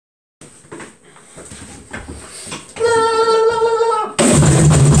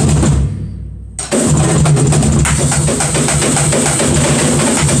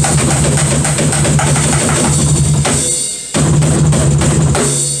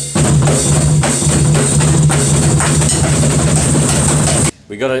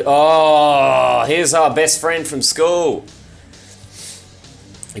gotta. Oh, here's our best friend from school.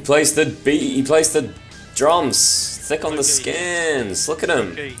 He plays the beat. He plays the drums. Thick on the skins. Look at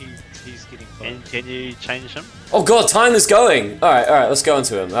him. Okay, he's getting fun. Can you change him? Oh god, time is going. All right, let's go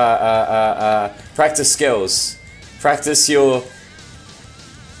into him. Practice skills. Practice your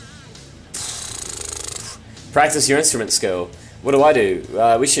instrument skill. What do I do?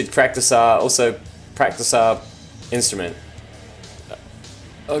 We should practice our instrument.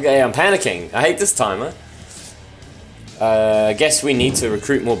 Okay, I'm panicking. I hate this timer. I guess we need to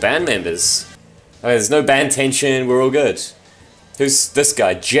recruit more band members. Okay, there's no band tension, we're all good. Who's this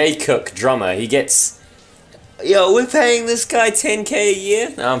guy? J Cook, drummer. He gets... Yo, we're paying this guy 10k a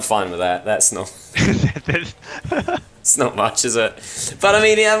year? No, I'm fine with that. That's not... It's not much, is it? But I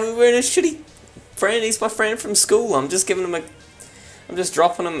mean, we're in a shitty friend. He's my friend from school. I'm just giving him a... I'm just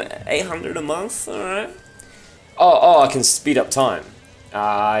dropping him 800 a month, alright? Oh, I can speed up time.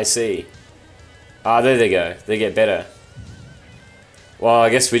 I see. There they go. They get better. Well, I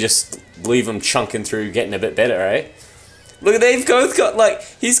guess we just leave them chunking through getting a bit better, eh? Look, they've both got, like,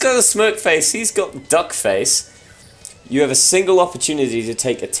 he's got a smirk face, he's got duck face. You have a single opportunity to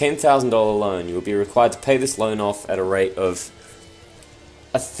take a $10,000 loan. You will be required to pay this loan off at a rate of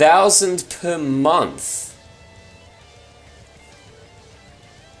 $1,000 per month.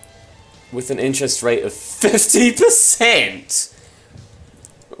 With an interest rate of 50%.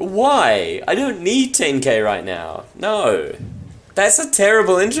 Why? I don't need 10k right now. No. That's a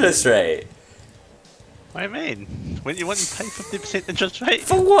terrible interest rate. What do you mean? When you want to pay 50% interest rate?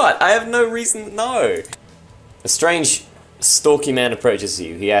 For what? I have no reason. No. A strange, stalky man approaches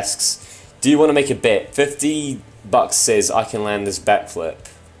you. He asks, "Do you want to make a bet? 50 bucks says I can land this backflip.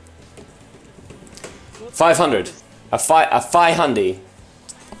 500. A 500.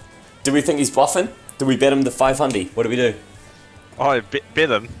 Do we think he's bluffing? Do we bet him the 500? What do we do? Oh, bet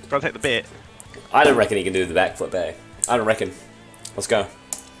him. Gotta take the bet. I don't reckon he can do the backflip, eh? I don't reckon. Let's go.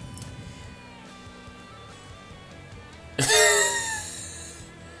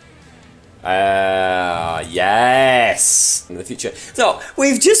 Yes! In the future. So,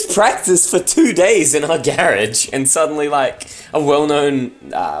 we've just practiced for 2 days in our garage, and suddenly, like, a well-known...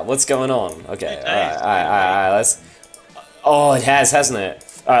 what's going on? Okay, alright, let's... Oh, it has, hasn't it?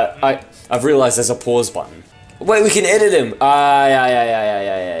 I've realised there's a pause button. Wait, we can edit him!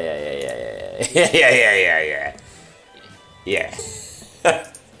 Yeah.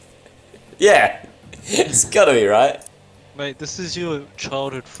 Yeah. It's gotta be, right? Mate, this is your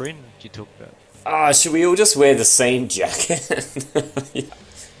childhood friend you talk about. Should we all just wear the same jacket? Yeah.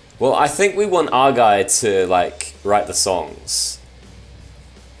 Well, I think we want our guy to, like, write the songs.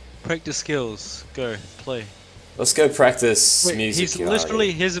 Practice skills. Go. Play. Let's go practice music. He's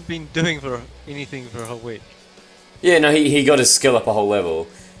literally hasn't been doing anything for a whole week. Yeah, no, he got his skill up a whole level.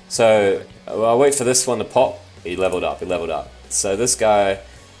 So, I'll wait for this one to pop. He leveled up, So this guy,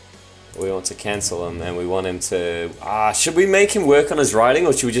 we want to cancel him, and we want him to... should we make him work on his writing,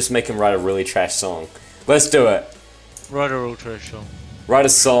 or should we just make him write a really trash song? Let's do it. Write a real trash song. Write a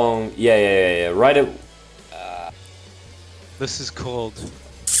song, yeah. Write it... This is called...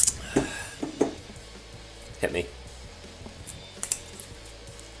 Hit me.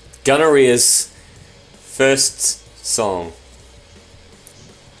 Gonorrhea's first song.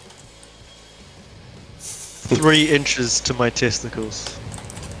 3 inches to my testicles.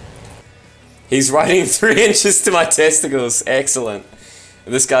 He's writing 3 inches to my testicles. Excellent.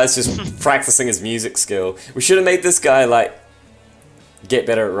 And this guy's just practicing his music skill. We should have made this guy, like, get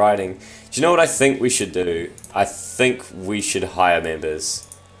better at writing. Do you know what I think we should do? I think we should hire members.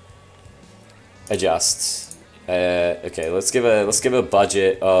 Adjust. Okay, let's give a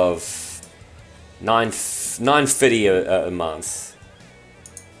budget of $9.50 a month.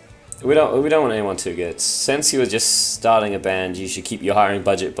 We don't want anyone too good. Since you were just starting a band, you should keep your hiring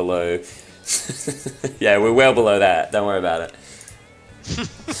budget below. Yeah, we're well below that. Don't worry about it.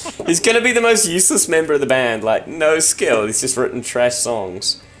 He's gonna be the most useless member of the band. Like, no skill. He's just written trash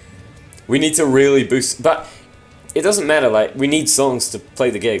songs. We need to really boost. But it doesn't matter. Like, we need songs to play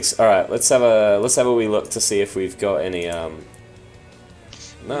the gigs. All right, let's have a wee look to see if we've got any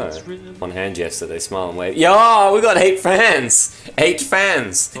No. One hand gesture, they smile and wave. Yo, we got 8 fans! 8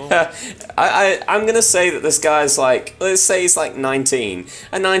 fans! Oh. I'm gonna say that this guy's like, let's say he's like 19.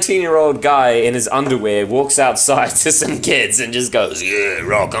 A 19-year-old guy in his underwear walks outside to some kids and just goes, yeah,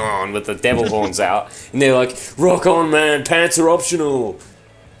 rock on, with the devil horns out. And they're like, rock on, man, pants are optional.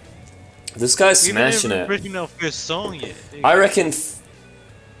 This guy's smashing it. We haven't written our first song yet. I reckon...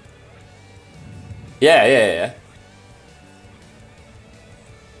 Yeah.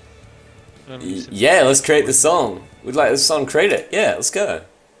 Yeah, let's create the song. We'd like this song, create it. Yeah, let's go.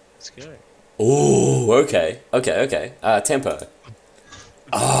 Let's go. Oh, okay. Okay. Tempo.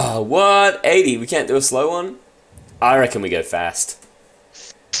 Ah, what? 80. We can't do a slow one? I reckon we go fast.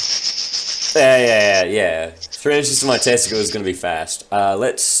 Yeah. 3 inches to my testicle is going to be fast.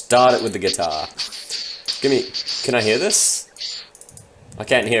 Let's start it with the guitar. Can I hear this? I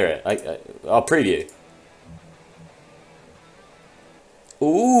can't hear it. I'll preview.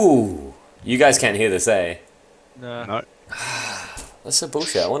 Ooh. You guys can't hear this, eh? No. That's so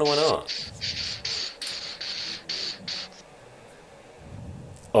bullshit. I wonder why not.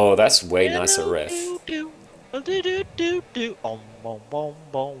 Oh, that's way nicer riff.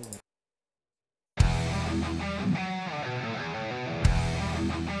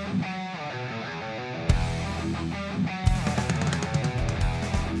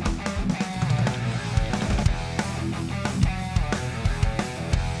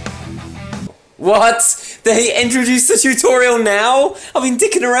 What? They introduced the tutorial now? I've been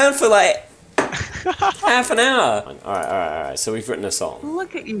dicking around for like half an hour. Alright. So we've written a song.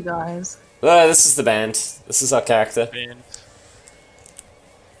 Look at you guys. This is the band. This is our character.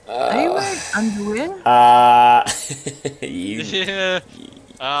 Are you wearing underwear? Yeah.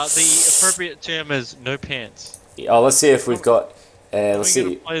 The appropriate term is no pants. Oh, let's see if we've got. Let's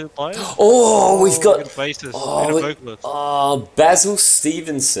see. Play the players? Oh, we've got. A bassist Oh, and a vocalist. Basil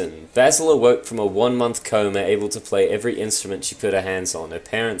Stevenson. Basil awoke from a 1-month coma, able to play every instrument she put her hands on. Her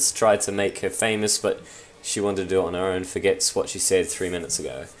parents tried to make her famous, but she wanted to do it on her own. Forgets what she said 3 minutes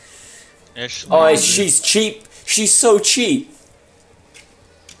ago. Ashley. Oh, she's cheap. She's so cheap.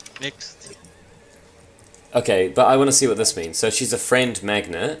 Next. Okay, but I want to see what this means. So she's a friend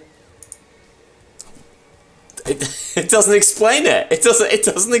magnet. It doesn't explain it. It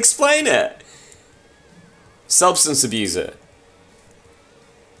doesn't explain it. Substance abuser.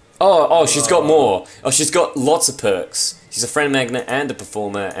 Oh, she's got more. Oh, she's got lots of perks. She's a friend magnet and a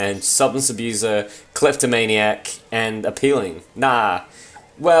performer and substance abuser, kleptomaniac, and appealing. Nah.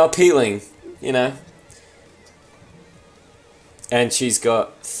 Well, appealing, you know. And she's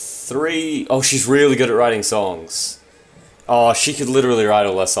got 3... Oh, she's really good at writing songs. Oh, she could literally write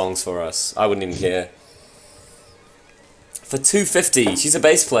all our songs for us. I wouldn't even care. For 250, she's a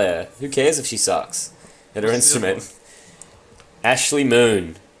bass player. Who cares if she sucks at her instrument? Ashley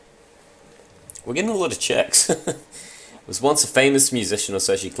Moon. We're getting a lot of checks. Was once a famous musician, or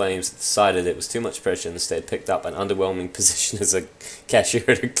so she claims, decided it was too much pressure and instead picked up an underwhelming position as a cashier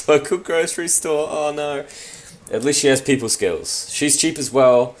at a local grocery store. Oh no. At least she has people skills. She's cheap as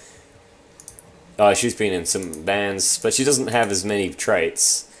well. Oh, she's been in some bands, but she doesn't have as many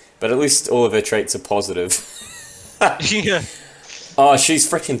traits. But at least all of her traits are positive. Yeah. Oh, she's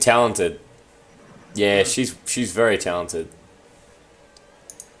freaking talented. Yeah, she's very talented.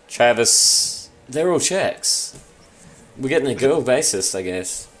 Travis, they're all checks. We're getting a girl bassist, I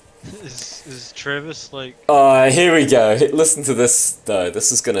guess. Is Travis like... Oh, here we go. Listen to this, though.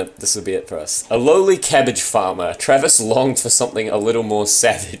 This will be it for us. A lowly cabbage farmer, Travis longed for something a little more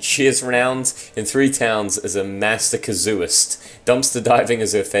savage. She is renowned in 3 towns as a master kazooist. Dumpster diving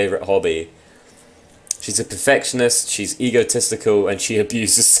is her favourite hobby. She's a perfectionist, she's egotistical, and she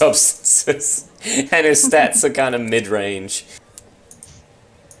abuses substances. And her stats are kind of mid-range.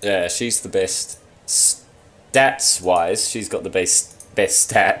 Yeah, she's the best. Stats-wise, she's got the best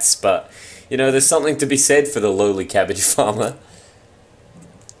stats, but, you know, there's something to be said for the lowly cabbage farmer.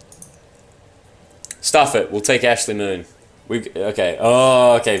 Stuff it, we'll take Ashley Moon. Okay,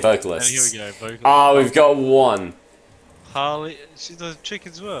 vocalists. And here we go, vocalist. Oh, we've got 1. Harley, she does chick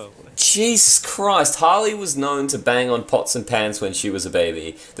as well. Jesus Christ, Harley was known to bang on pots and pans when she was a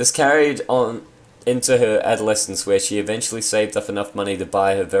baby. This carried on into her adolescence, where she eventually saved up enough money to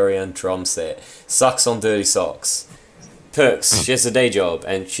buy her very own drum set. Sucks on dirty socks. Perks, she has a day job,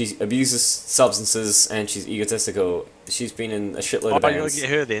 and she abuses substances, and she's egotistical. She's been in a shitload of bands. You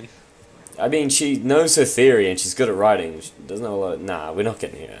gotta get her then. I mean, she knows her theory, and she's good at writing. She doesn't have a lot of... Nah, we're not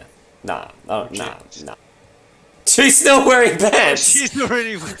getting her. Nah. She's still wearing pants! She's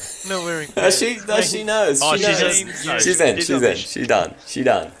already not wearing pants. She knows. Oh, she knows. She's in. She's done.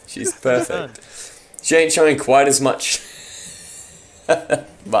 She's perfect. She ain't showing quite as much.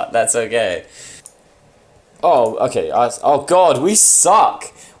 But that's okay. Oh, okay. Oh god, we suck!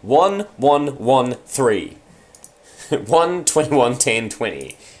 1-1-1-3.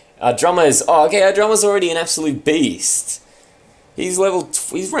 1-21-10-20. Our drummer is... Oh, okay, our drummer's already an absolute beast. He's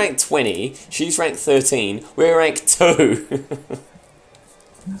ranked 20, she's ranked 13, we're ranked 2.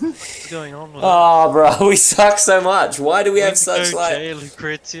 What's going on with Oh, bro, we suck so much. Why do we have such, Wedigo J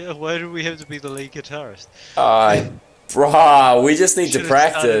Lucretzia? Why do we have to be the lead guitarist? Bruh, we just need to Should've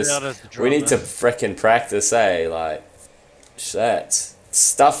practice. started out as the We need to drummer. frickin' practice, eh? Like, shit.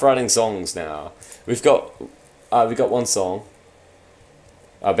 stuff writing songs now. We've got one song.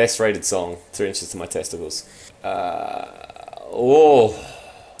 Our best rated song, 3 inches to my testicles. Oh,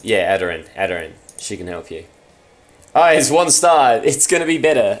 yeah, add her in. She can help you. Alright, it's 1 star. It's gonna be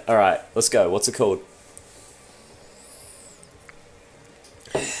better. Alright, let's go. What's it called?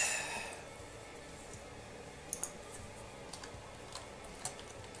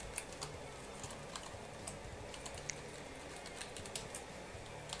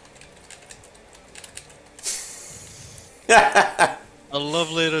 A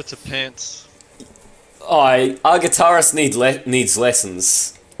love letter to pants. Our guitarist needs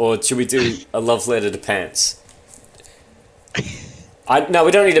lessons. Or should we do a love letter to pants? No,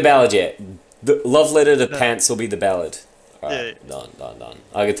 we don't need a ballad yet. The love letter to pants will be the ballad. Alright, Yeah. done.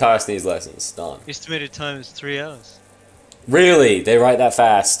 Our guitarist needs lessons. Done. Estimated time is 3 hours. Really? They write that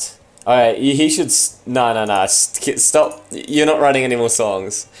fast? Alright, he should... No. Stop. You're not writing any more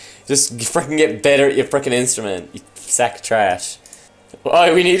songs. Just freaking get better at your freaking instrument, you sack of trash.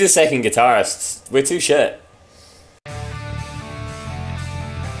 Oh, we need a second guitarist. We're too shit.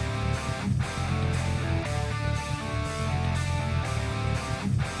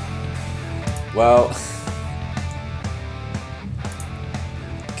 Well...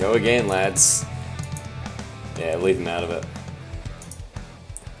 Go again, lads. Yeah, leave him out of it.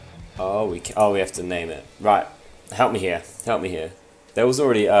 Oh, we have to name it. Right. Help me here. There was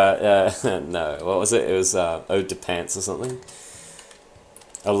already, no, what was it? It was, Ode to Pants or something.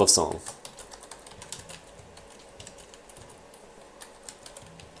 A love song.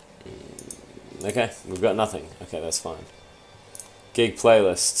 Okay, we've got nothing. Okay, that's fine. Gig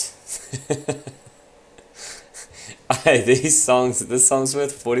playlist. Hey, this song's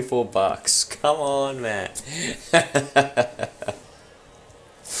worth 44 bucks. Come on, man.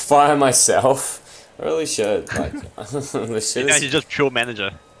 Fire myself. I really should. Like, this shit Now is... you're just pure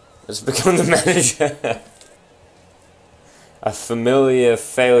manager. Just become the manager. A familiar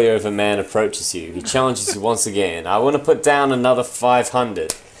failure of a man approaches you. He challenges you once again. I want to put down another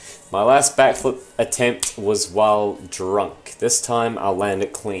 500. My last backflip attempt was while drunk. This time I'll land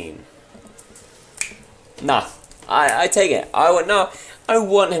it clean. Nah, I take it. I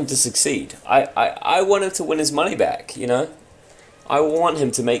want him to succeed. I want him to win his money back, you know? I want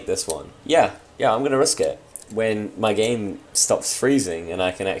him to make this one. Yeah, I'm gonna risk it. When my game stops freezing and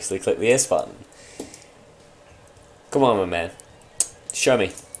I can actually click the S button. Come on, my man. Show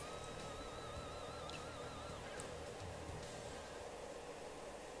me.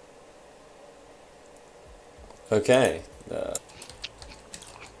 Okay.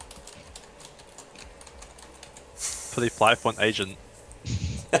 For the 5-point agent.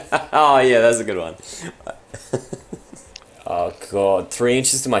 Oh yeah, that's a good one. Oh god, 3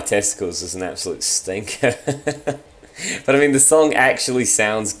 inches to my testicles is an absolute stinker. But I mean, the song actually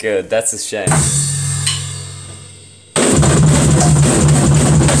sounds good. That's a shame.